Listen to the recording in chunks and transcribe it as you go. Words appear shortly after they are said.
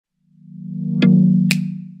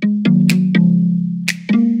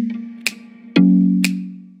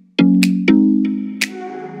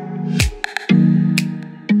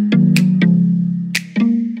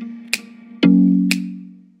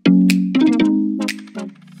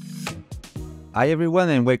Hi everyone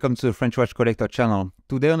and welcome to the French Watch Collector channel.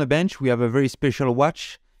 Today on the bench we have a very special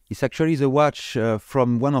watch. It's actually the watch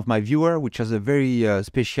from one of my viewers, which has a very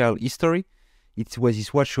special history. It was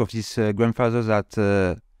this watch of his grandfather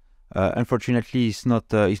that unfortunately is not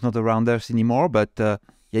around us anymore. But yeah,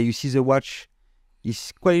 you see the watch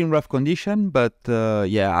is quite in rough condition, but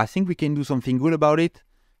yeah, I think we can do something good about it.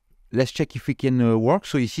 Let's check if we can work.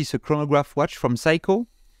 So you see it's a chronograph watch from Seiko.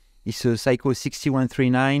 It's a Seiko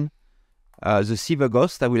 6139. The Silver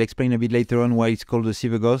Ghost. I will explain a bit later on why it's called the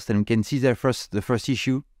Silver Ghost. And you can see there the first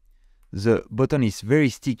issue. The button is very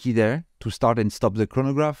sticky there to start and stop the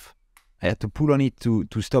chronograph. I had to pull on it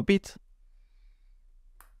to stop it.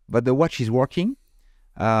 But the watch is working.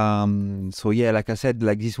 So yeah, like I said,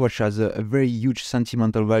 like this watch has a very huge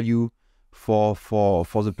sentimental value for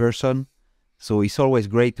the person. So it's always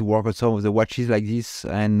great to work on some of the watches like this,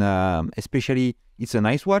 and especially it's a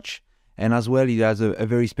nice watch, and as well it has a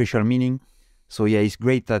very special meaning. So yeah, it's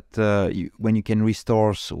great that when you can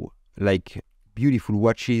restore like beautiful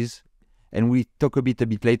watches, and we talk a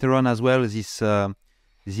bit later on as well. This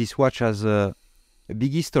watch has a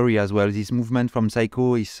big history as well. This movement from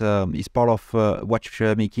Seiko is part of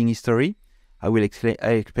watchmaking history. I will explain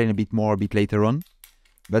a bit more a bit later on.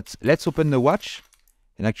 But let's open the watch.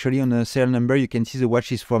 And actually on the serial number you can see the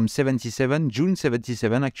watch is from June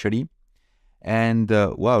 77 actually. And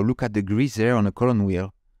wow, look at the grease there on the column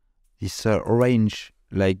wheel. This orange,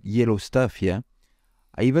 like yellow stuff here.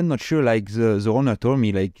 I even not sure, like the owner told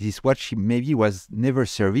me, like this watch maybe was never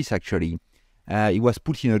serviced actually. It was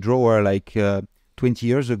put in a drawer like 20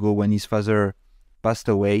 years ago when his father passed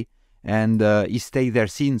away, and he stayed there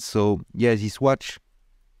since. So yeah, this watch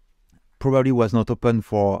probably was not open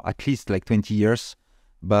for at least like 20 years.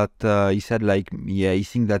 But he said like, yeah, he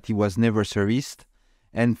thinks that he was never serviced.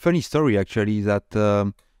 And funny story actually that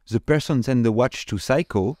the person sent the watch to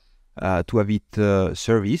Seiko to have it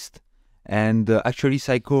serviced, and actually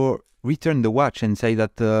Seiko returned the watch and say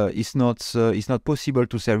that it's not possible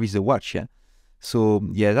to service the watch. Yeah, so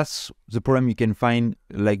yeah, that's the problem you can find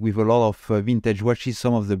like with a lot of vintage watches.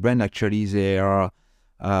 Some of the brand actually they are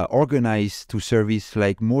organized to service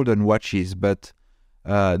like modern watches, but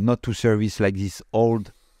not to service like these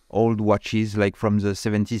old watches like from the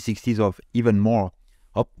 70s, 60s, or even more.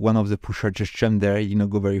 Oh, one of the pusher just jumped there. He didn't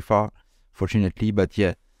go very far, fortunately. But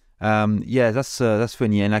yeah, yeah, that's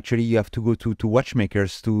funny. And actually, you have to go to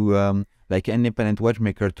watchmakers, to like independent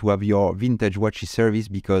watchmaker, to have your vintage watches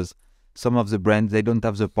serviced, because some of the brands they don't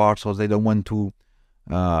have the parts, or they don't want to,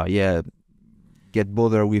 yeah, get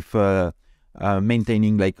bothered with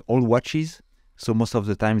maintaining like old watches. So most of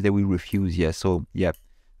the time they will refuse. Yeah, so yeah,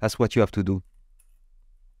 that's what you have to do.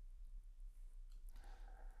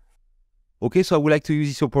 Okay, so I would like to use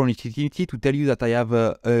this opportunity to tell you that I have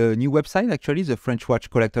a new website, actually, the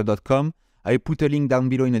FrenchWatchCollector.com. I put a link down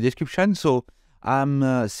below in the description. So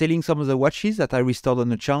I'm selling some of the watches that I restored on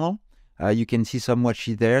the channel. You can see some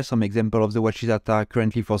watches there, some example of the watches that are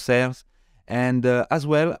currently for sales. And as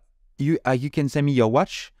well, you can send me your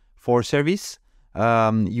watch for service.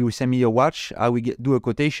 You send me your watch, I will do a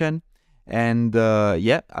quotation, and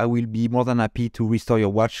yeah, I will be more than happy to restore your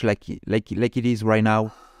watch like it is right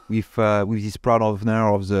now, with this proud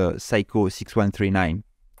owner of the Seiko 6139.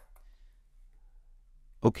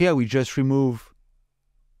 Okay, I will just remove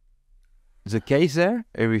the case there,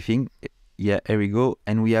 everything. Yeah, here we go,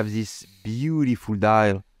 and we have this beautiful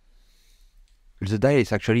dial. The dial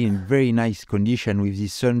is actually in very nice condition with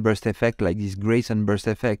this sunburst effect, like this gray sunburst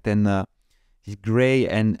effect, and this gray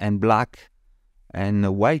and black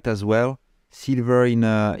and white as well. Silver in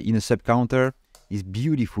a sub counter is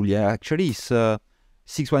beautiful. Yeah, actually it's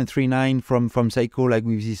 6139 from Seiko, like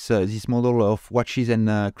with this model of watches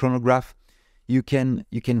and chronograph. You can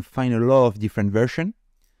find a lot of different versions,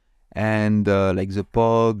 and like the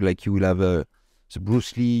Pog, like you will have the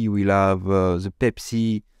Bruce Lee, you will have the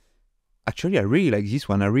Pepsi. Actually, I really like this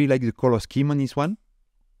one. I really like the color scheme on this one.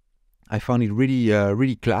 I found it really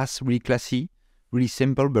really classy, really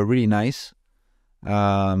simple, but really nice.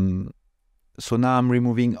 So now I'm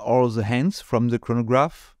removing all the hands from the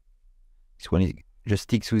chronograph. This one just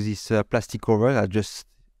sticks with this plastic cover that it's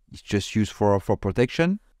just used for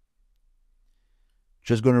protection.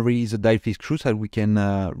 Just gonna release the dial fit screw so that we can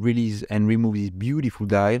release and remove this beautiful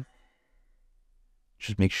dial.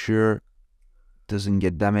 Just make sure it doesn't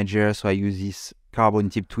get damaged here. So I use these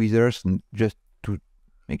carbon tip tweezers and just to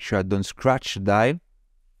make sure I don't scratch the dial.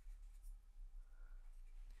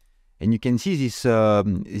 And you can see this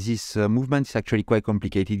movement is actually quite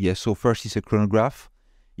complicated. Yeah. So first it's a chronograph.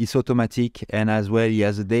 It's automatic, and as well it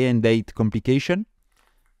has a day and date complication.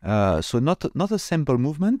 So not a simple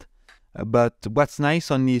movement. But what's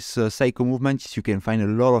nice on this Seiko movement is you can find a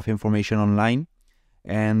lot of information online,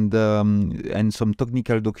 and some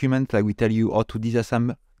technical documents, like we tell you how to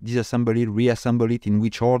disassemble it, reassemble it, in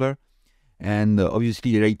which order, and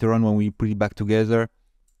obviously later on when we put it back together,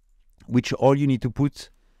 which oil you need to put,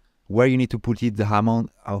 where you need to put it, the amount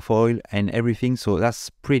of oil and everything. So that's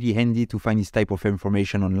pretty handy to find this type of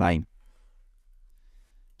information online.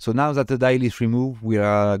 So now that the dial is removed, we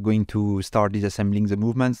are going to start disassembling the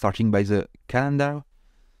movement, starting by the calendar,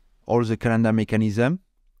 all the calendar mechanism.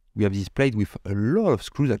 We have this plate with a lot of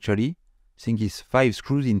screws actually. I think it's 5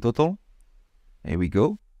 screws in total. There we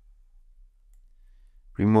go.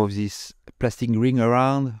 Remove this plastic ring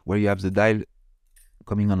around where you have the dial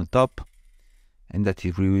coming on the top. And that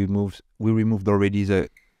is we removed already the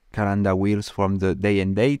calendar wheels from the day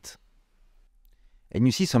and date. And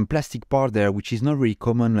you see some plastic part there, which is not really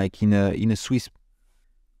common like in a Swiss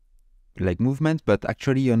like movement, but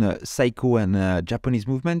actually on a Seiko and a Japanese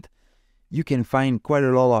movement, you can find quite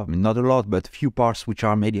a lot of, not a lot, but few parts which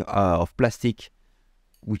are made of plastic,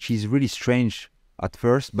 which is really strange at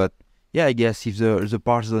first. But yeah, I guess if the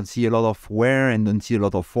parts don't see a lot of wear and don't see a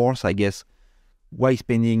lot of force, I guess why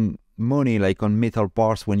spending money like on metal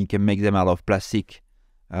parts when you can make them out of plastic?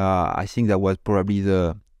 I think that was probably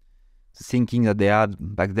the thinking that they had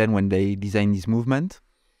back then when they designed this movement.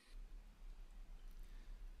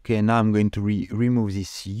 Okay, now I'm going to remove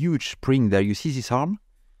this huge spring there. You see this arm?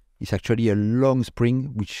 It's actually a long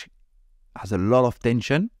spring which has a lot of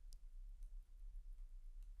tension.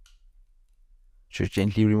 Just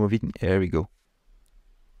gently remove it. There we go.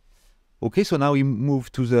 Okay, so now we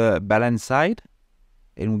move to the balance side,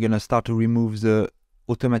 and we're gonna start to remove the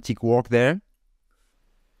automatic work there.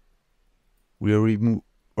 We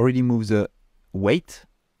already moved the weight,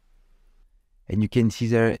 and you can see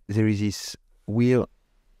there is this wheel,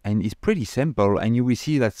 and it's pretty simple. And you will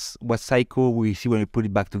see that's what Seiko we see when we put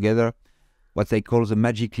it back together, what they call the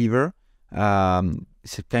magic lever.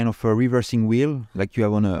 It's a kind of a reversing wheel like you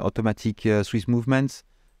have on automatic Swiss movements.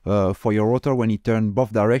 For your rotor, when it turns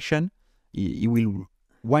both direction, it will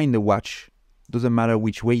wind the watch. Doesn't matter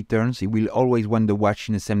which way it turns, it will always wind the watch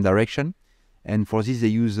in the same direction. And for this they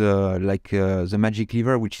use the magic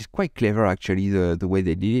lever, which is quite clever actually, the way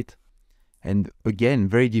they did it. And again,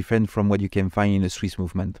 very different from what you can find in a Swiss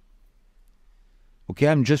movement. Okay,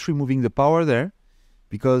 I'm just removing the power there,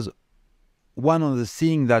 because one of the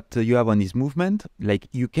things that you have on this movement, like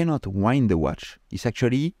you cannot wind the watch. It's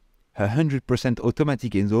actually 100%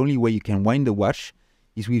 automatic, and the only way you can wind the watch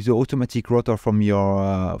is with the automatic rotor from your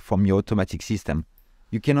automatic system.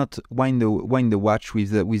 You cannot wind the watch with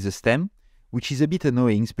the stem, which is a bit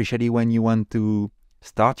annoying, especially when you want to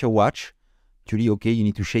start your watch. Actually, okay, you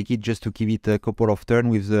need to shake it just to give it a couple of turns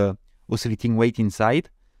with the oscillating weight inside.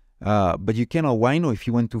 But you cannot wind, or if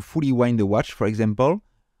you want to fully wind the watch, for example,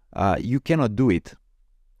 you cannot do it.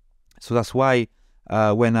 So that's why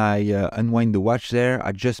when I unwind the watch there,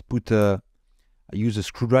 I just I use a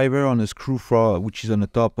screwdriver on a screw which is on the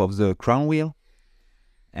top of the crown wheel,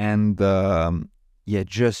 and yeah,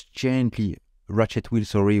 just gently ratchet wheel,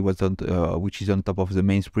 sorry, which is on top of the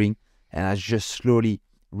mainspring, and I just slowly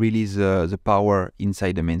release the power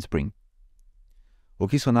inside the mainspring.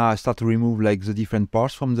 Okay, so now I start to remove like the different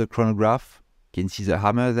parts from the chronograph. You can see the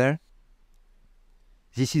hammer there.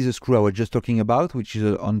 This is the screw I was just talking about, which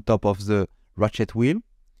is on top of the ratchet wheel,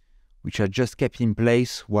 which I just kept in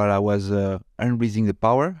place while I was unreleasing the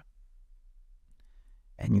power.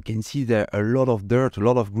 And you can see there a lot of dirt, a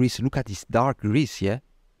lot of grease. Look at this dark grease, yeah?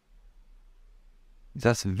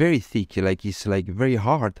 That's very thick, like it's like very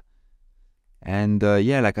hard. And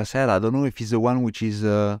yeah, like I said, I don't know if it's the one which is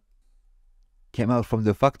came out from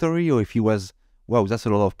the factory, or if it was, wow, that's a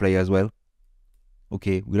lot of play as well.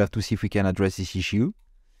 Okay, we'll have to see if we can address this issue.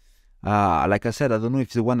 Like I said, I don't know if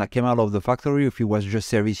it's the one that came out of the factory, or if it was just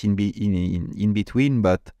service in between,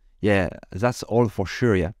 but yeah, that's all for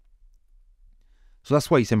sure, yeah. So that's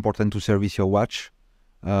why it's important to service your watch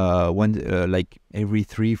like every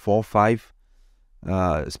 3, 4, 5,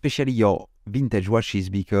 especially your vintage watches,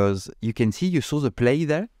 because you can see, you saw the play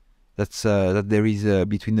there, that there is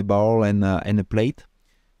between the barrel and the plate.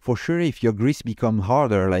 For sure, if your grease become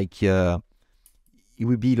harder, like it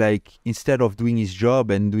will be like, instead of doing its job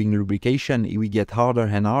and doing lubrication, it will get harder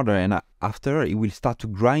and harder, and after it will start to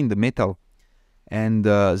grind the metal. And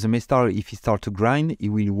the metal, if it start to grind, it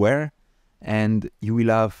will wear, and you will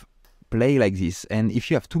have play like this. And if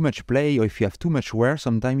you have too much play, or if you have too much wear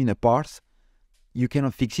sometime in a part, you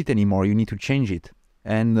cannot fix it anymore, you need to change it.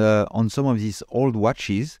 And on some of these old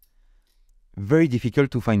watches, very difficult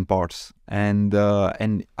to find parts. And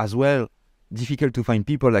as well, difficult to find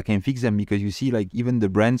people that can fix them, because you see, like, even the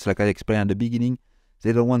brands, like I explained at the beginning,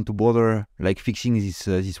 they don't want to bother like fixing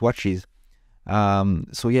these watches.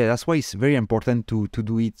 So yeah, that's why it's very important to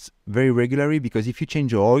do it very regularly, because if you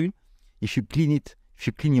change your oil, if you clean it, if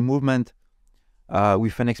you clean your movement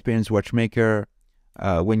with an experienced watchmaker,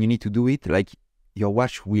 when you need to do it, like, your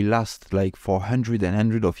watch will last like for hundreds and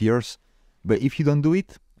hundreds of years. But if you don't do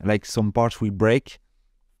it, like, some parts will break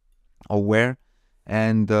or wear,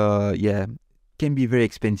 and yeah, can be very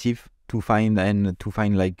expensive to find, and to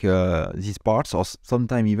find like these parts, or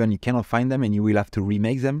sometimes even you cannot find them and you will have to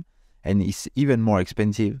remake them, and it's even more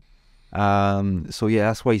expensive. So yeah,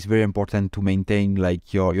 that's why it's very important to maintain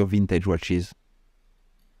like your vintage watches.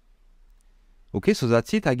 Okay, so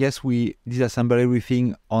that's it. I guess we disassemble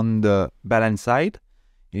everything on the balance side.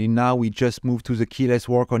 And now we just move to the keyless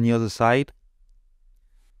work on the other side.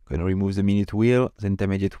 Gonna remove the minute wheel, the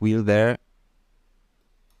intermediate wheel there.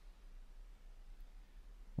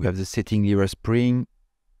 We have the setting lever spring,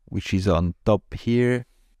 which is on top here.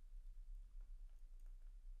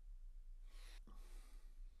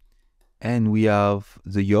 And we have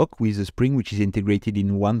the yoke with the spring, which is integrated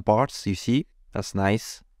in one part. So you see, that's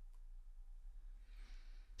nice.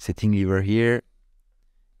 Setting lever here.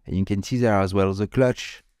 And you can see there as well the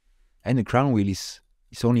clutch and the crown wheel is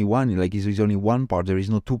only one, like is only one part. There is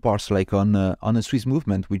no two parts like on a Swiss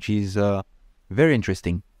movement, which is very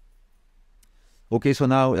interesting. Okay, so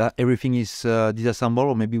now everything is disassembled,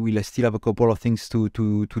 or maybe we'll still have a couple of things to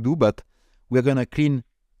do, but we're gonna clean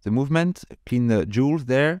the movement, clean the jewels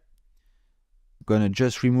there. Gonna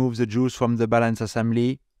just remove the jewels from the balance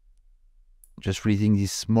assembly, just releasing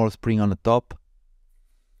this small spring on the top.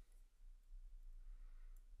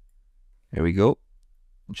 There we go.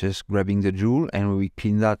 Just grabbing the jewel, and we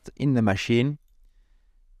clean that in the machine.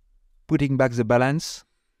 Putting back the balance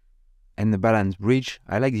and the balance bridge.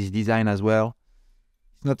 I like this design as well.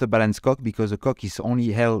 It's not a balance cock, because the cock is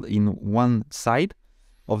only held in one side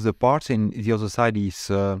of the parts, and the other side is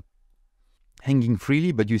hanging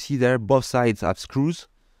freely. But you see there, both sides have screws.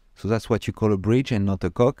 So that's what you call a bridge and not a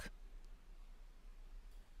cock.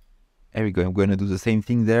 There we go. I'm going to do the same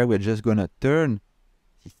thing there. We're just going to turn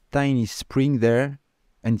this tiny spring there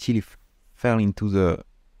until it fell into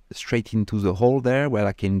straight into the hole there, where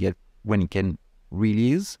I can get, when it can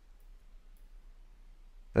release.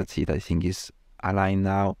 That's it. I think it's aligned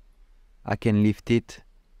now. I can lift it.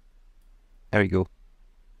 There we go.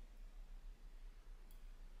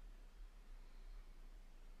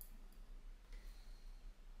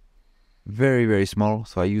 Very, very small.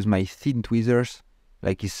 So I use my thin tweezers,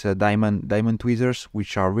 like it's diamond tweezers,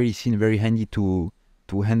 which are really thin, very handy to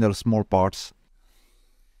handle small parts.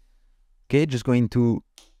 Okay, just going to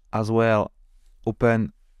as well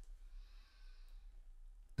open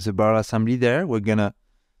the barrel assembly there. We're gonna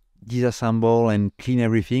disassemble and clean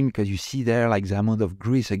everything, because you see there like the amount of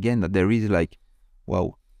grease again that there is, like,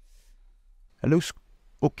 wow. It looks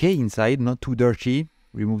okay inside, not too dirty.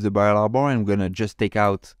 Remove the barrel arbor, and we're gonna just take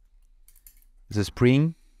out the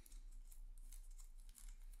spring.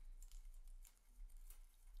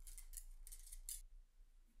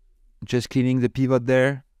 Just cleaning the pivot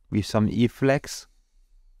there with some E-flex.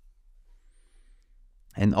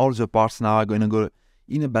 And all the parts now are gonna go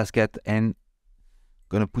in a basket, and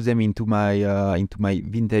gonna put them into my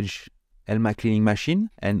vintage Elma cleaning machine,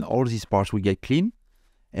 and all these parts will get clean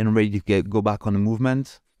and ready to go back on the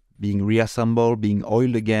movement, being reassembled, being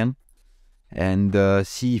oiled again, and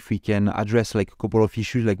see if we can address like a couple of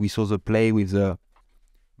issues, like we saw the play with the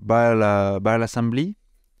barrel assembly,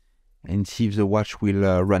 and see if the watch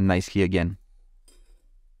will run nicely again.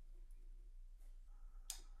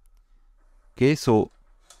 Okay, so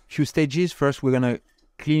few stages. First, we're gonna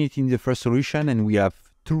clean it in the first solution, and we have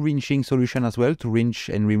 2 rinsing solution as well to rinse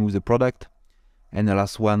and remove the product, and the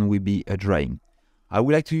last one will be a drying. I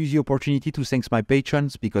would like to use the opportunity to thank my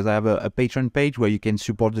patrons, because I have a Patreon page where you can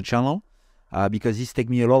support the channel, because this takes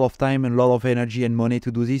me a lot of time and a lot of energy and money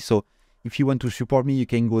to do this. So if you want to support me, you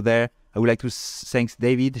can go there. I would like to thank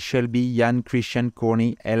David, Shelby, Jan, Christian,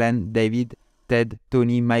 Corny, Ellen, David, Ted,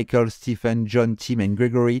 Tony, Michael, Stephen, John, Tim, and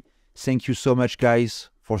Gregory. Thank you so much, guys,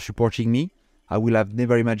 for supporting me. I will have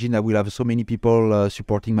never imagined I will have so many people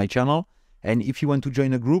supporting my channel. And if you want to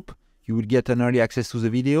join a group, you will get an early access to the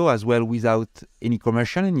video as well without any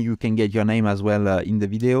commercial, and you can get your name as well in the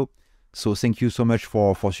video. So thank you so much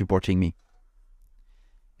for supporting me.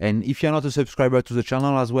 And if you're not a subscriber to the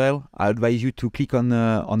channel as well, I advise you to click on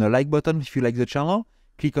the like button if you like the channel.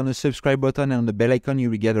 Click on the subscribe button, and on the bell icon you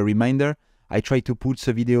will get a reminder. I try to put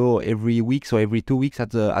the video every week, so every 2 weeks at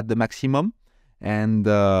the maximum, and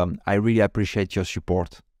I really appreciate your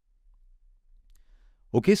support.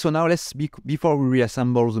 Okay, so now before we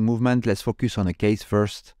reassemble the movement, let's focus on the case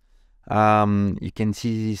first. You can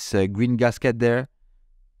see this green gasket there,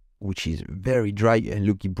 which is very dry, and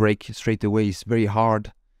look, it breaks straight away. It's very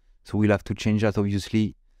hard, so we'll have to change that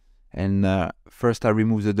obviously. And first I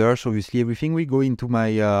remove the dirt. Obviously everything will go into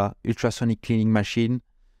my ultrasonic cleaning machine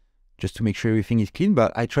just to make sure everything is clean,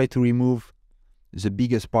 but I try to remove the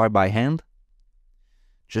biggest part by hand.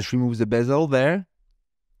 Just remove the bezel there.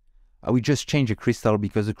 I will just change the crystal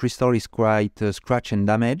because the crystal is quite scratched and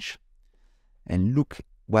damaged. And look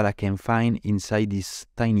what I can find inside this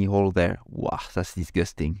tiny hole there. Wow, that's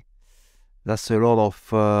disgusting. That's a lot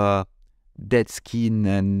of dead skin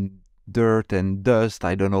and dirt and dust,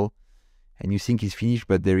 I don't know. And you think it's finished,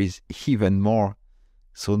 but there is even more.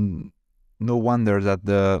 So no wonder that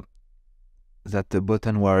the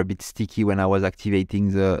button were a bit sticky when I was activating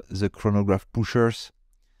the chronograph pushers.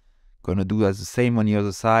 Gonna do the same on the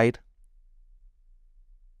other side.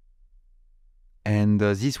 And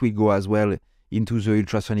this will go as well into the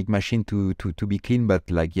ultrasonic machine to be clean, but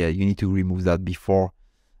like, yeah, you need to remove that before.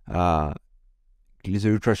 The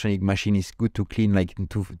ultrasonic machine is good to clean, like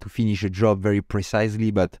to finish a job very precisely,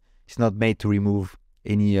 but it's not made to remove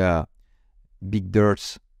any big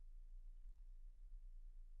dirts.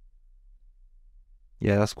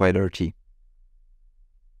 Yeah, that's quite dirty.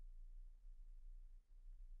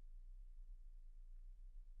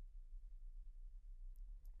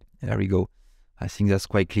 There we go. I think that's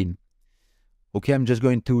quite clean. Okay, I'm just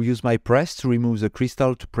going to use my press to remove the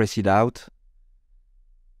crystal, to press it out.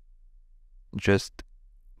 Just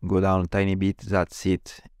go down a tiny bit, that's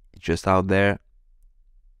it. It's just out there.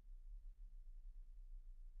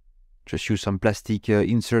 Just use some plastic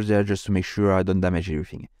inserts there just to make sure I don't damage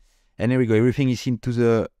everything. And there we go, everything is into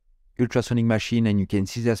the ultrasonic machine, and you can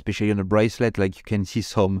see that especially on the bracelet, like you can see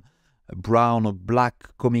some brown or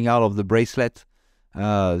black coming out of the bracelet.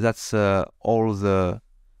 That's all the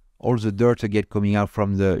dirt get coming out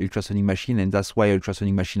from the ultrasonic machine, and that's why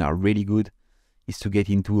ultrasonic machines are really good, is to get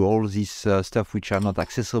into all this stuff which are not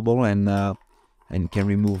accessible and can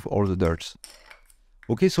remove all the dirt.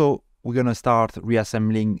 Okay, so we're gonna start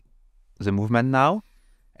reassembling the movement now,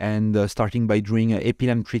 and starting by doing an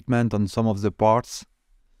epilem treatment on some of the parts.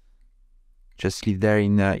 Just leave there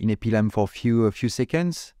in epilem for a few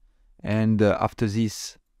seconds, and after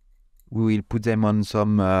this we will put them on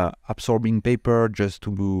some absorbing paper just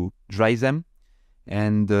to dry them.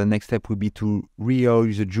 And the next step will be to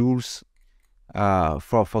re-oil the jewels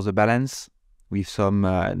for the balance with some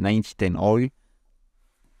 90-10 oil. Here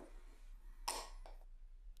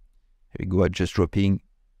we go, just dropping.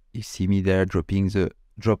 You see me there dropping the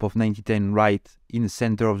drop of 90-10 right in the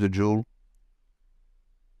center of the jewel.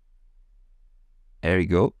 There we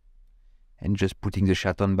go. And just putting the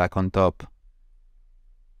chaton back on top.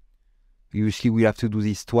 Usually we have to do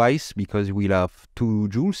this twice because we'll have two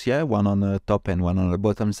jewels, yeah, one on the top and one on the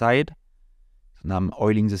bottom side. So now I'm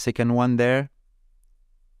oiling the second one there.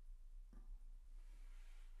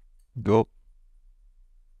 Go.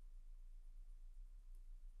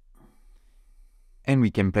 And we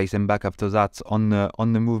can place them back after that on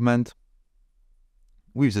the movement.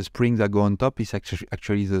 With the springs that go on top, it's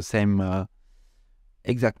actually the same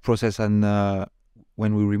exact process and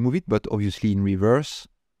when we remove it, but obviously in reverse.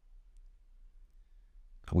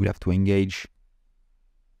 We'll have to engage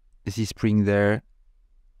this spring there,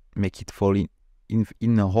 make it fall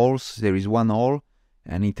in the holes. There is one hole.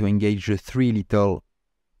 I need to engage the 3 little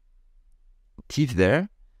teeth there,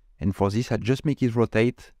 and for this I just make it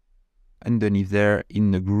rotate underneath there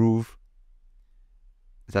in the groove.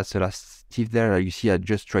 That's the last teeth there. You see I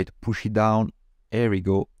just try to push it down. There we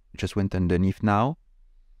go, just went underneath now,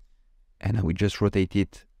 and I will just rotate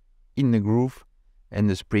it in the groove, and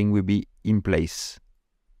the spring will be in place.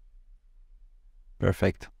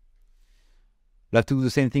 Perfect. We'll have to do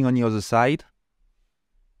the same thing on the other side.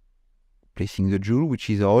 Placing the jewel, which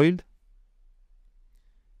is oiled,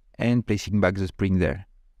 and placing back the spring there.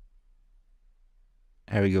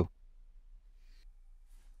 There we go.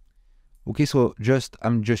 Okay, so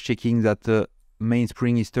I'm just checking that the main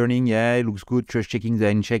spring is turning. Yeah, it looks good. Just checking the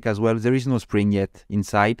end check as well. There is no spring yet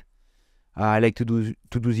inside. I like to do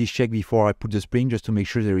this check before I put the spring, just to make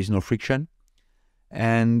sure there is no friction.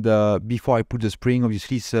 And before I put the spring,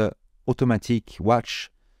 obviously it's an automatic watch,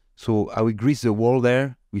 so I will grease the wall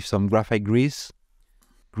there with some graphite grease,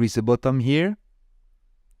 grease the bottom here,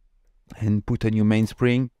 and put a new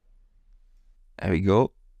mainspring. There we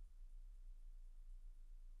go.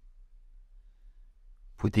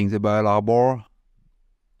 Putting the barrel arbor,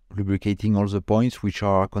 lubricating all the points which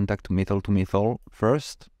are contact to metal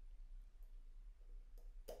first.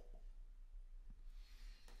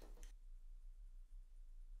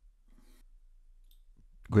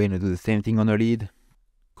 Going to do the same thing on the lid.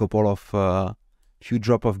 Couple of few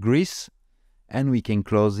drop of grease, and we can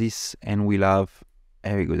close this, and we'll have,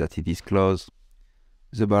 there we go, that it is closed.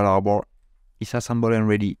 The bell arbor is assembled and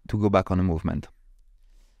ready to go back on the movement.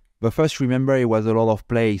 But first, remember, it was a lot of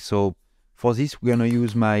play, so for this we're gonna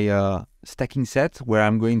use my stacking set, where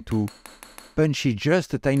I'm going to punch it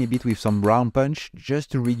just a tiny bit with some brown punch,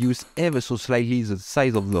 just to reduce ever so slightly the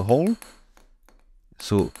size of the hole.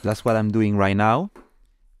 So that's what I'm doing right now.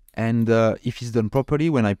 And if it's done properly,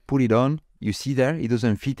 when I put it on, you see there, it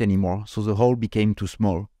doesn't fit anymore, so the hole became too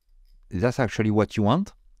small. That's actually what you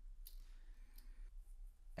want.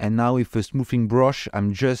 And now with a smoothing brush,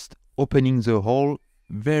 I'm just opening the hole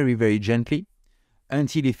very, very gently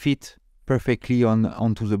until it fits perfectly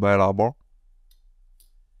onto the bell arbor.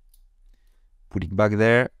 Put it back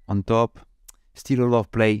there on top. Still a lot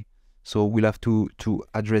of play, so we'll have to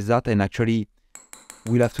address that, and actually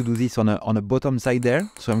we'll have to do this on a bottom side there.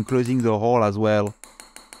 So I'm closing the hole as well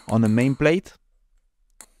on the main plate.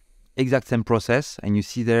 Exact same process, and you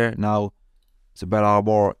see there now the bell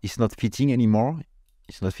arbor is not fitting anymore.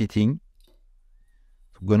 It's not fitting.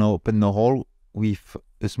 So I'm gonna open the hole with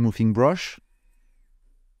a smoothing brush.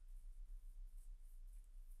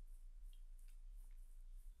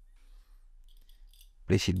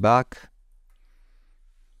 Place it back.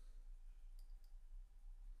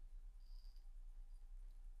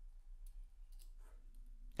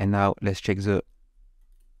 And now let's check the,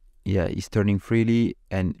 yeah, it's turning freely,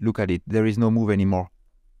 and look at it, there is no move anymore.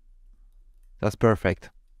 That's perfect.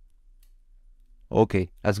 Okay,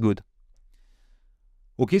 that's good.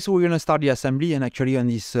 Okay, so we're gonna start the assembly, and actually on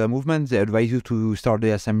this movement, they advise you to start the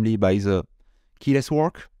assembly by the keyless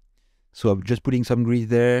work. So I'm just putting some grease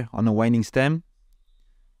there on a winding stem,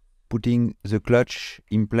 putting the clutch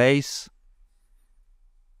in place.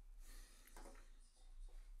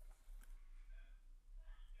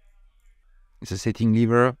 It's a setting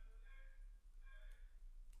lever.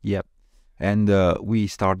 Yep. And we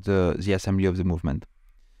start the assembly of the movement.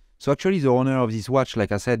 So actually the owner of this watch,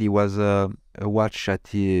 like I said, he was a watch at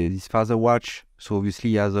his father's watch. So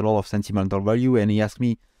obviously he has a lot of sentimental value, and he asked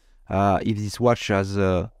me if this watch has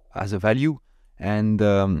a value. And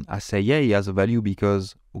I say, yeah, he has a value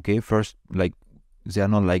because, okay, first, like, they are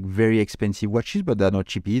not like very expensive watches, but they're not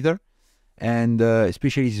cheap either. And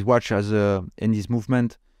especially this watch has in this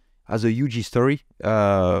movement has a huge history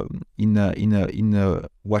in the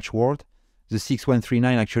watch world. The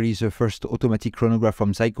 6139 actually is the first automatic chronograph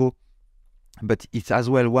from Seiko, but it's as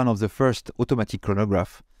well one of the first automatic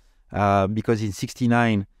chronograph because in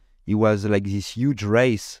 69 it was like this huge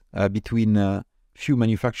race between few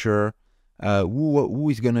manufacturers. Who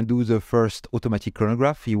is gonna do the first automatic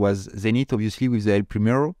chronograph? It was Zenith, obviously, with the El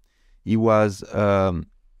Primero. It was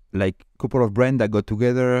like a couple of brands that got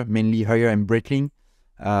together, mainly Heuer and Breitling,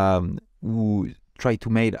 who tried to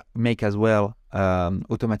make as well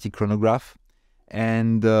automatic chronograph.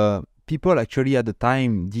 And people actually at the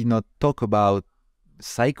time did not talk about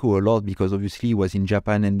Seiko a lot because obviously it was in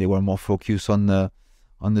Japan and they were more focused on the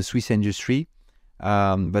Swiss industry.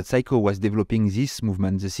 But Seiko was developing this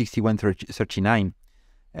movement, the 6139.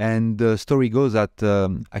 And the story goes that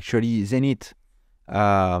actually Zenith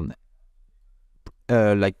like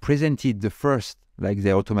presented the first, like,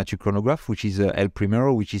 the automatic chronograph, which is El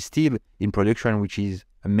Primero, which is still in production, which is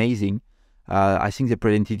amazing. I think they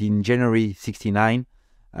presented in January 69,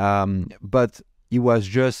 but it was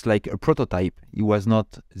just like a prototype. It was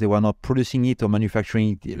not, they were not producing it or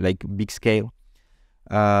manufacturing it like big scale.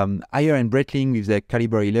 Heuer and Breitling with the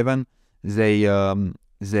caliber 11, they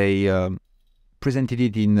presented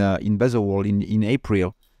it in Baselworld in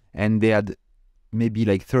April, and they had maybe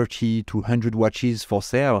like 30 to 100 watches for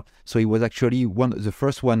sale. So it was actually the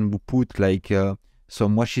first one who put like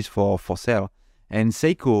some watches for sale. And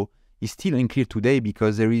Seiko is still unclear today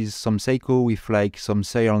because there is some Seiko with like some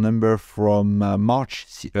serial number from March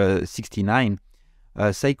 69.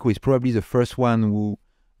 Seiko is probably the first one who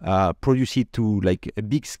produced it to like a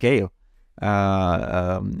big scale,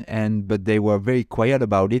 but they were very quiet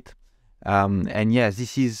about it. And yes,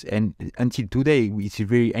 this is, and until today it's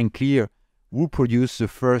very unclear who produced the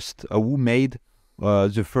first, who made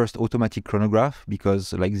the first automatic chronograph,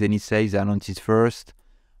 because like Zenith says, they announced it first.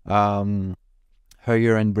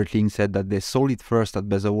 Heuer and Breitling said that they sold it first at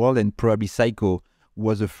Baselworld, and probably Seiko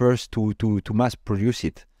was the first to mass produce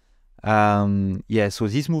it. Yeah, so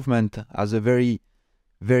this movement has a very,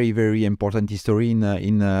 very, very important history in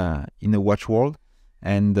the watch world,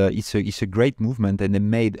 and it's a great movement, and they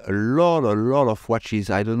made a lot of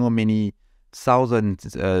watches. I don't know many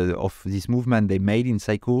thousands of this movement they made in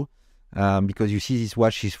Seiko, because you see this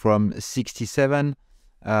watch is from 67.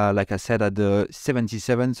 like I said at the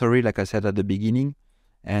 77, sorry, like I said at the beginning,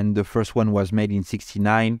 and the first one was made in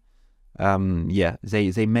 69. Yeah,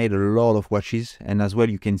 they made a lot of watches, and as well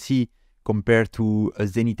you can see compared to a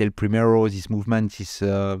Zenith El Primero, this movement is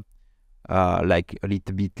like a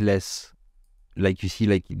little bit less, like you see,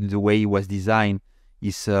 like the way it was designed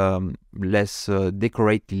is less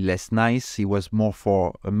decorated, less nice. It was more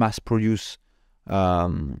for a mass-produced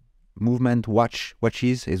movement.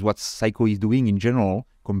 Watches is what Seiko is doing in general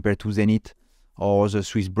compared to Zenith or the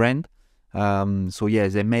Swiss brand. So yeah,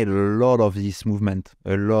 they made a lot of this movement,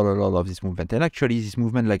 a lot of this movement. And actually, this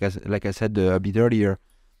movement, like I said a bit earlier,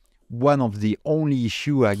 one of the only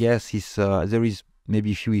issue, I guess, is there is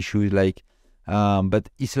maybe a few issues, like, but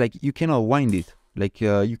it's like you cannot wind it. Like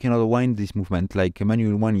you cannot wind this movement like a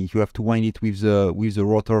manual one. You have to wind it with the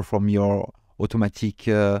rotor from your automatic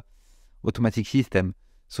system.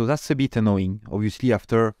 So that's a bit annoying. Obviously,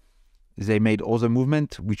 after they made other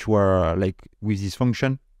movement which were like with this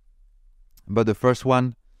function, but the first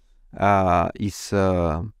one is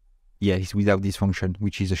without this function,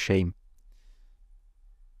 which is a shame.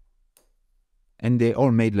 And they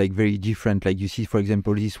all made like very different. Like you see, for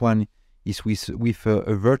example, this one is with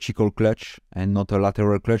a vertical clutch and not a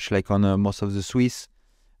lateral clutch like on most of the Swiss.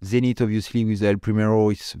 Zenith, obviously, with the El Primero,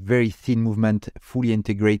 is very thin movement, fully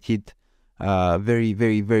integrated,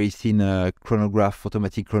 very thin chronograph,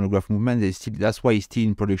 automatic chronograph movement. That's why it's still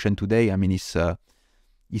in production today. I mean, it's a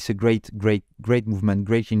great movement,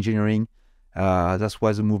 great engineering. That's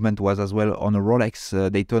why the movement was as well on a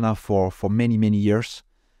Rolex Daytona for many years.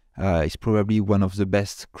 It's probably one of the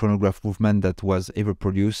best chronograph movement that was ever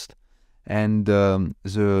produced. And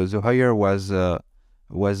the higher was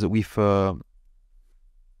with a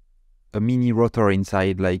mini rotor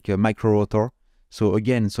inside, like a micro rotor. So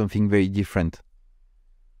again, something very different.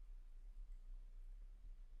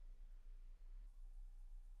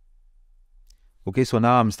 Okay, so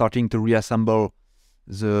now I'm starting to reassemble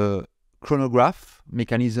the chronograph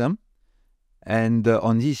mechanism, and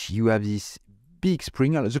on this you have this big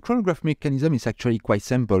spring. The chronograph mechanism is actually quite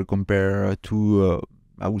simple compared to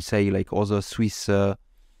I would say like other Swiss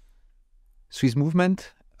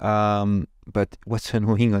movement. But what's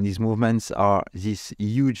annoying on these movements are this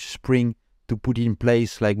huge spring to put in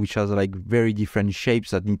place, like which has like very different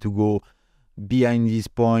shapes that need to go behind this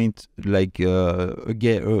point, like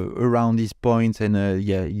again around this point, and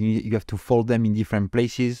yeah, you have to fold them in different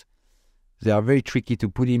places. They are very tricky to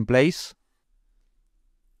put in place,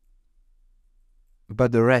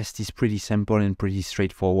 but the rest is pretty simple and pretty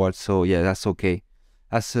straightforward. So yeah, that's okay.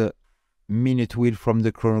 As a minute wheel from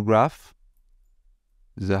the chronograph,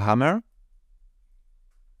 the hammer.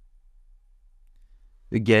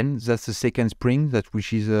 Again, that's the second spring,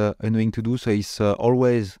 which is annoying to do. So it's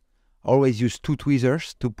always use two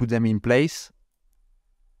tweezers to put them in place.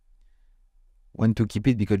 One to keep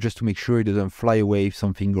it, because just to make sure it doesn't fly away if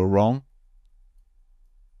something goes wrong.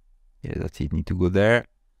 Yeah, that's it. Need to go there.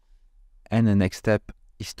 And the next step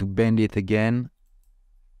is to bend it again.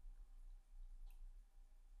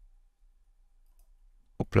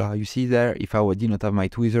 Hopla, you see there, if I did not have my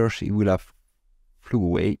tweezers, it will have flew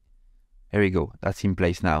away. There we go, that's in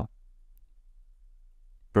place now.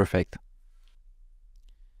 Perfect.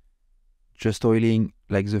 Just oiling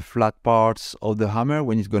like the flat parts of the hammer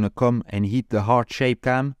when it's gonna come and hit the heart-shaped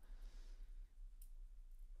cam.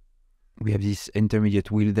 We have this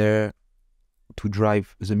intermediate wheel there to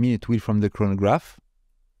drive the minute wheel from the chronograph.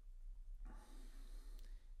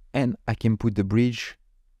 And I can put the bridge.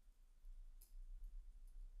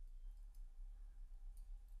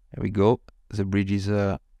 There we go. The bridge is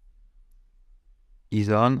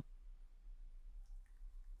on.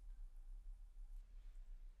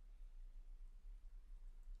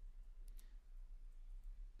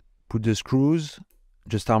 Put the screws.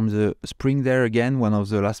 Just arm the spring there again, one of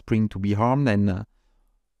the last spring to be armed, and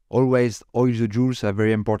always oil the jewels are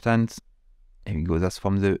very important. There we go. That's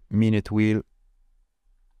from the minute wheel.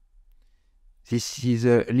 This is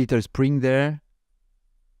a little spring there.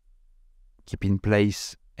 Keep in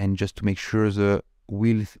place. And just to make sure the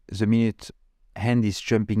wheel, the minute hand is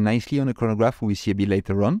jumping nicely on the chronograph, we will see a bit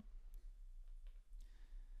later on.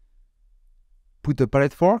 Put the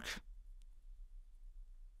palette fork.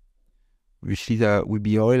 Obviously that will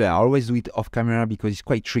be oil. I always do it off camera because it's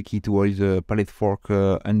quite tricky to oil the palette fork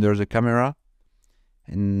under the camera.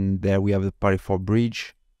 And there we have the palette fork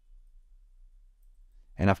bridge.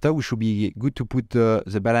 And after, we should be good to put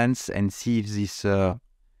the balance and see if this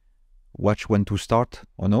watch when to start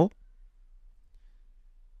or no.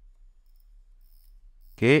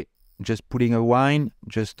 Okay, just putting a wind,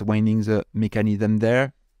 just winding the mechanism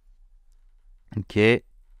there. Okay.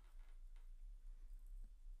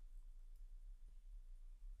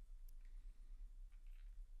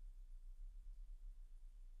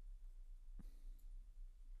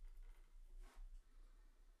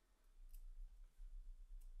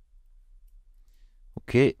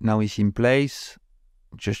 Okay, now it's in place.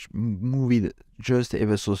 Just move it just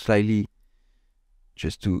ever so slightly,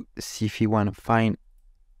 just to see if you want to find.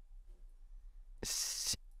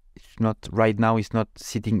 It's not right now. It's not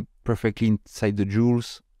sitting perfectly inside the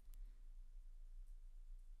jewels.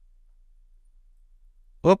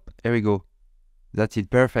 Oh, there we go. That's it.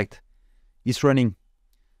 Perfect. It's running.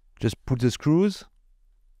 Just put the screws,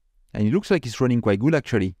 and it looks like it's running quite good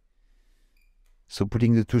actually. So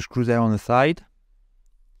putting the 2 screws there on the side.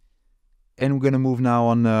 And we're going to move now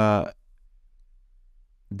on the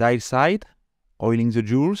dial side, oiling the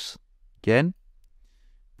jewels again,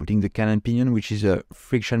 putting the cannon pinion, which is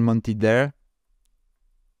friction mounted there.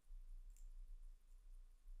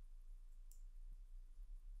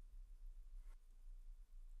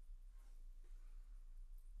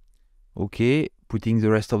 Okay, putting the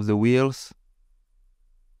rest of the wheels.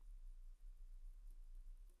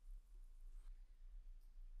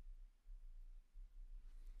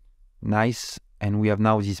 Nice. And we have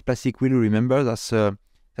now this plastic wheel. Remember, that's a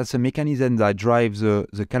mechanism that drives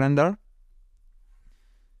the calendar.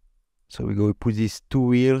 So we put these 2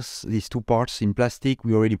 wheels, these 2 parts in plastic.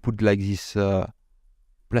 We already put like this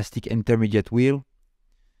plastic intermediate wheel.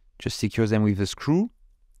 Just secure them with a screw.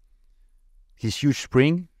 This huge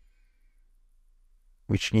spring,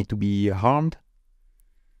 which need to be armed,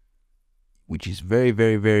 which is very,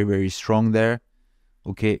 very, very, very strong there.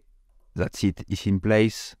 Okay, that's it. It's in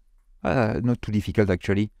place. Not too difficult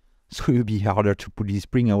actually. So it will be harder to put this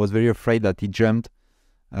spring. I was very afraid that it jumped.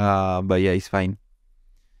 But yeah, it's fine.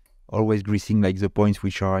 Always greasing like the points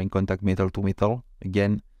which are in contact metal to metal.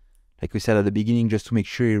 Again, like we said at the beginning, just to make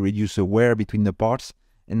sure you reduce the wear between the parts.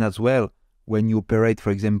 And as well, when you operate, for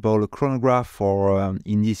example, a chronograph, or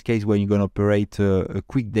in this case, when you're going to operate a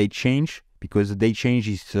quick date change, because the date change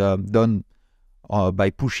is done by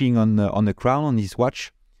pushing on the crown on this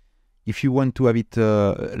watch. If you want to have it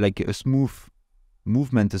like a smooth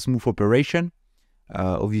movement, a smooth operation,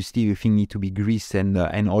 obviously everything needs to be greased and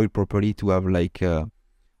oiled properly to have like a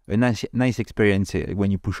nice experience when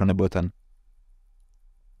you push on a button.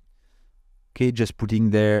 Okay, just putting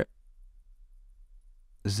there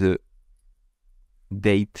the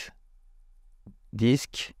date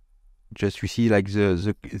disc. Just you see like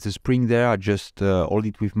the spring there. I just hold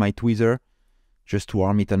it with my tweezer just to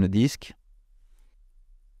arm it on the disc.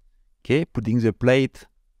 Okay, putting the plate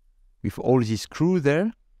with all these screws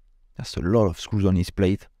there. That's a lot of screws on this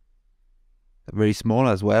plate. Very small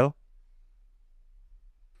as well.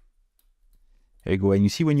 There you go. And you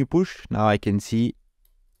see when you push, now I can see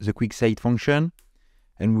the quick set function.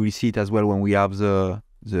 And we'll see it as well when we have the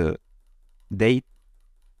date.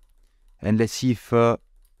 And let's see if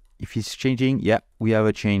it's changing. Yeah, we have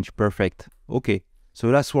a change. Perfect. Okay, so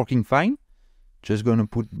that's working fine. Just gonna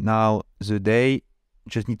put now the day.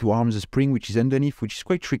 Just need to arm the spring, which is underneath, which is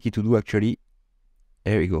quite tricky to do actually.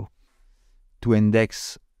 There we go. To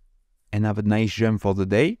index and have a nice jump for the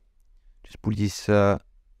day. Just put this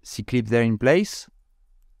C-clip there in place.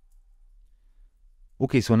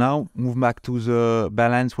 Okay, so now move back to the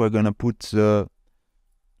balance. We're gonna put the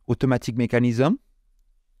automatic mechanism,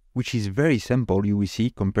 which is very simple, you will see,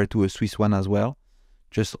 compared to a Swiss one as well.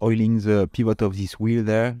 Just oiling the pivot of this wheel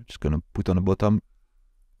there. Just gonna put on the bottom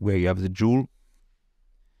where you have the jewel.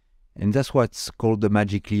 And that's what's called the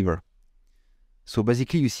magic lever. So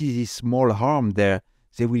basically you see this small arm there.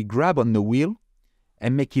 They will grab on the wheel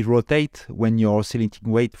and make it rotate when your oscillating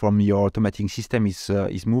weight from your automatic system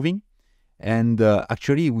is moving. And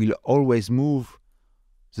actually it will always move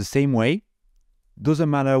the same way. Doesn't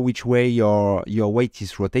matter which way your weight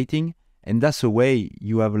is rotating. And that's a way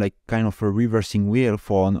you have like kind of a reversing wheel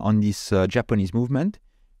on this Japanese movement,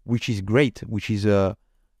 which is great, which is a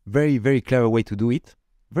very, very clever way to do it.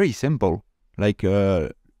 Very simple, like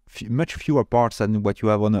much fewer parts than what you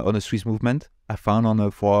have on a Swiss movement. I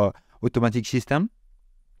found for automatic system.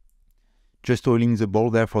 Just oiling the ball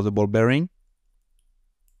there for the ball bearing.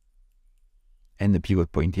 And the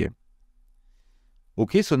pivot point here.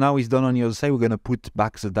 Okay, so now it's done on the other side. We're going to put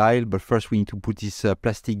back the dial, but first we need to put this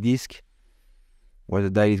plastic disc where the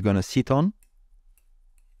dial is going to sit on.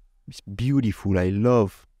 It's beautiful. I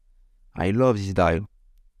love this dial.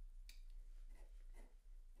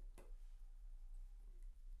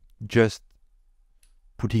 Just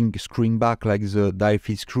screwing back like the dial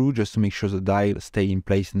fit screw just to make sure the dial stay in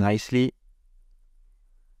place nicely.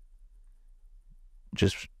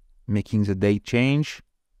 Just making the date change.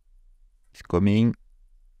 It's coming.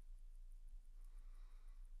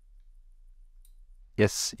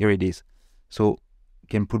 Yes, here it is. So you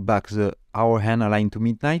can put back the hour hand aligned to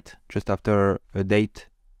midnight just after a date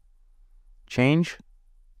change.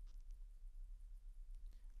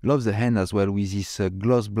 Love the hand as well with this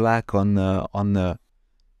gloss black on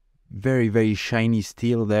very, very shiny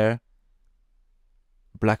steel there.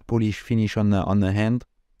 Black polish finish on the hand.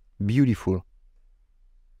 Beautiful.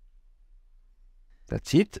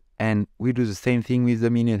 That's it. And we do the same thing with the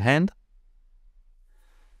minute hand.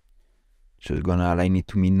 Just gonna align it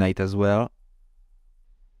to midnight as well.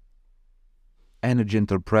 And a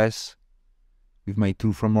gentle press with my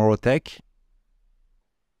tool from Orotech.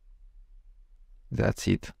 That's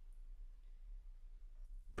it.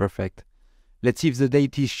 Perfect. Let's see if the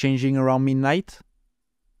date is changing around midnight.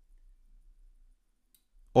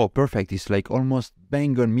 Oh, perfect. It's like almost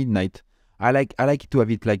bang on midnight. I like it to have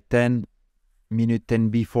it like 10 minutes, 10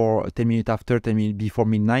 before, 10 minutes after, 10 minutes before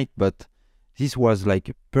midnight, but this was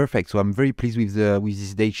like perfect. So I'm very pleased with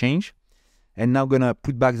this day change. And now gonna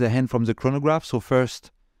put back the hand from the chronograph. So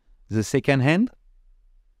first the second hand,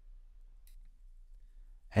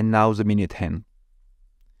 and now the minute hand.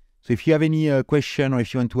 So if you have any question, or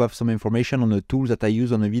if you want to have some information on the tools that I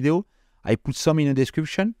use on the video, I put some in the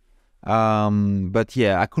description. But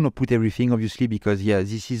yeah, I could not put everything obviously, because yeah,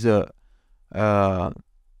 this is a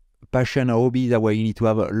passion, a hobby that where you need to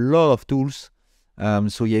have a lot of tools.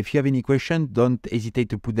 So yeah, if you have any question, don't hesitate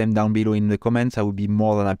to put them down below in the comments. I would be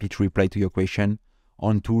more than happy to reply to your question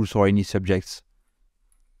on tools or any subjects.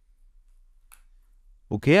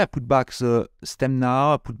 Okay, I put back the stem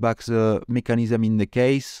now. I put back the mechanism in the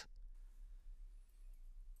case.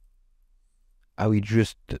 I will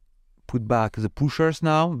just put back the pushers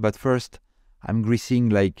now, but first I'm greasing,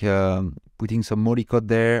 like putting some moly coat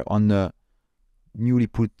there on the newly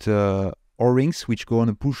put O-rings which go on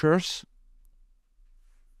the pushers.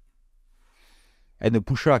 And the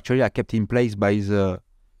pusher actually are kept in place by the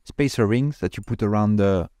spacer rings that you put around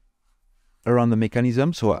the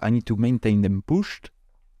mechanism, so I need to maintain them pushed.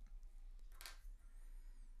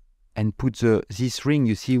 And put this ring,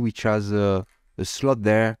 you see, which has a slot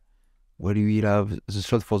there, where you will have the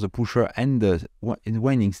slot for the pusher and the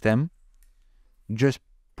winding stem. Just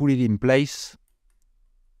put it in place.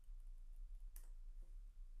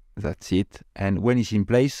 That's it. And when it's in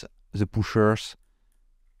place, the pushers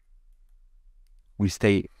will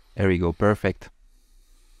stay. There we go, perfect.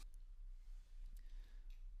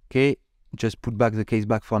 Okay, just put back the case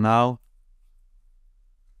back for now.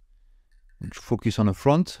 Focus on the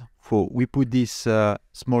front. So we put this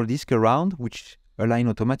small disc around, which align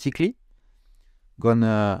automatically.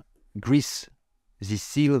 Gonna grease this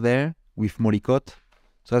seal there with moly coat.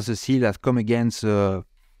 So that's the seal that come against the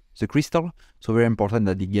crystal. So very important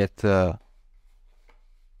that it get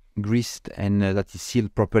greased and that is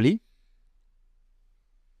sealed properly.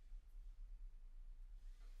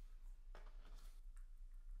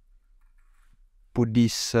 Put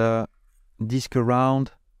this disc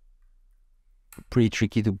around. Pretty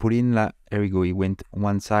tricky to put in. There we go, it went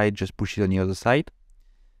one side, just push it on the other side.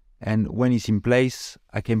 And when it's in place,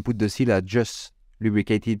 I can put the seal that just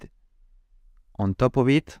lubricated on top of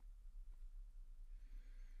it.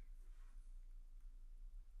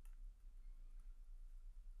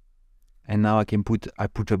 And now I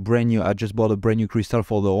put a brand new, I just bought a brand new crystal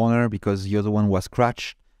for the owner because the other one was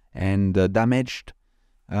scratched and damaged.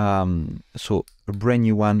 So a brand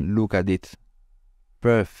new one, look at it.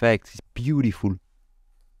 Perfect, it's beautiful.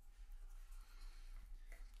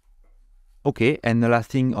 Okay, and the last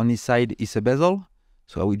thing on this side is a bezel.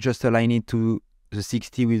 So I will just align it to the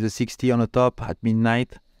 60 with the 60 on the top at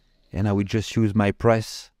midnight. And I will just use my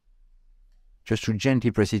press just to gently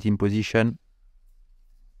press it in position.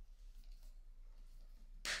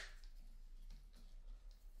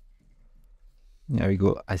 There we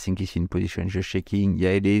go, I think it's in position, just shaking. Yeah,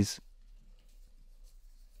 it is.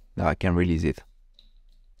 Now I can release it.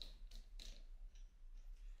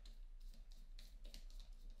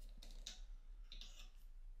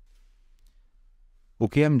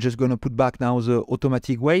 Okay, I'm just gonna put back now the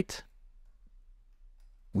automatic weight,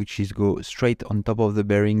 which is go straight on top of the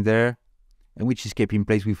bearing there, and which is kept in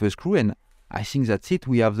place with a screw. And I think that's it.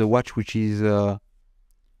 We have the watch which is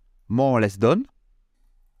more or less done.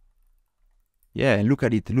 Yeah, and look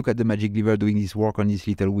at it. Look at the magic lever doing this work on this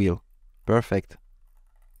little wheel. Perfect.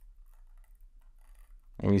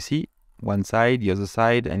 And you see, one side, the other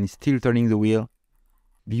side, and it's still turning the wheel.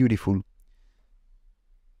 Beautiful.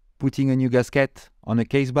 Putting a new gasket on a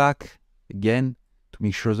case back, again, to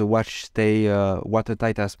make sure the watch stay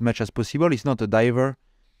watertight as much as possible. It's not a diver,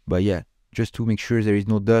 but yeah, just to make sure there is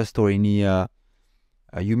no dust or any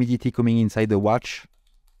humidity coming inside the watch.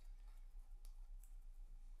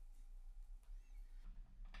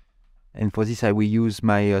 And for this I will use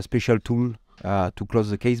my special tool to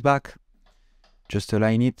close the case back. Just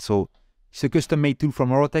align it. So It's a custom-made tool from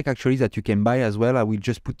Orotech actually that you can buy as well. I will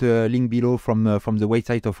just put a link below from the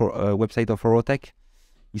website of Orotech.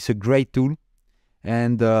 It's a great tool.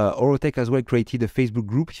 And Orotech as well created a Facebook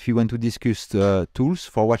group if you want to discuss tools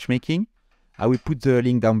for watchmaking. I will put the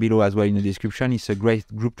link down below as well in the description. It's a great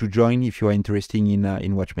group to join if you are interested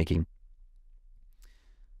in watchmaking.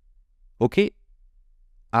 Okay,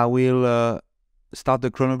 I will start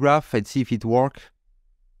the chronograph and see if it works.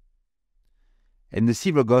 And the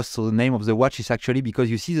silver ghost, so the name of the watch is actually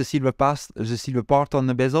because you see the silver part on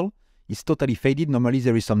the bezel. It's totally faded. Normally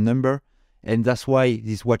there is some number, and that's why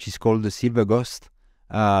this watch is called the silver ghost,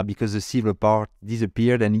 because the silver part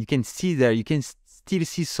disappeared, and you can see there, you can still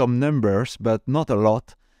see some numbers, but not a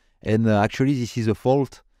lot. And actually this is a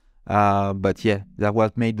fault, but yeah, that's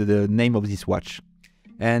what made the name of this watch.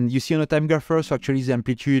 And you see on the time grapher, so actually the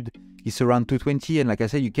amplitude is around 220, and like I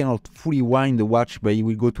said, you cannot fully wind the watch, but it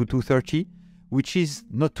will go to 230, which is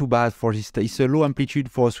not too bad for this. It's a low amplitude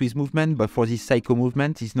for Swiss movement, but for this Seiko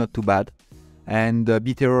movement, it's not too bad. And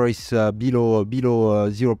bit error is below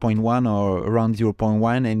 0.1 or around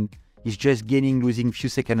 0.1, and it's just losing few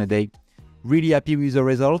seconds a day. Really happy with the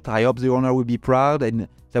result. I hope the owner will be proud, and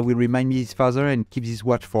that will remind me his father and keep this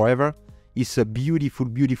watch forever. It's a beautiful,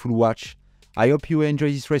 beautiful watch. I hope you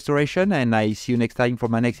enjoy this restoration, and I see you next time for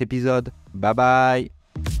my next episode. Bye bye.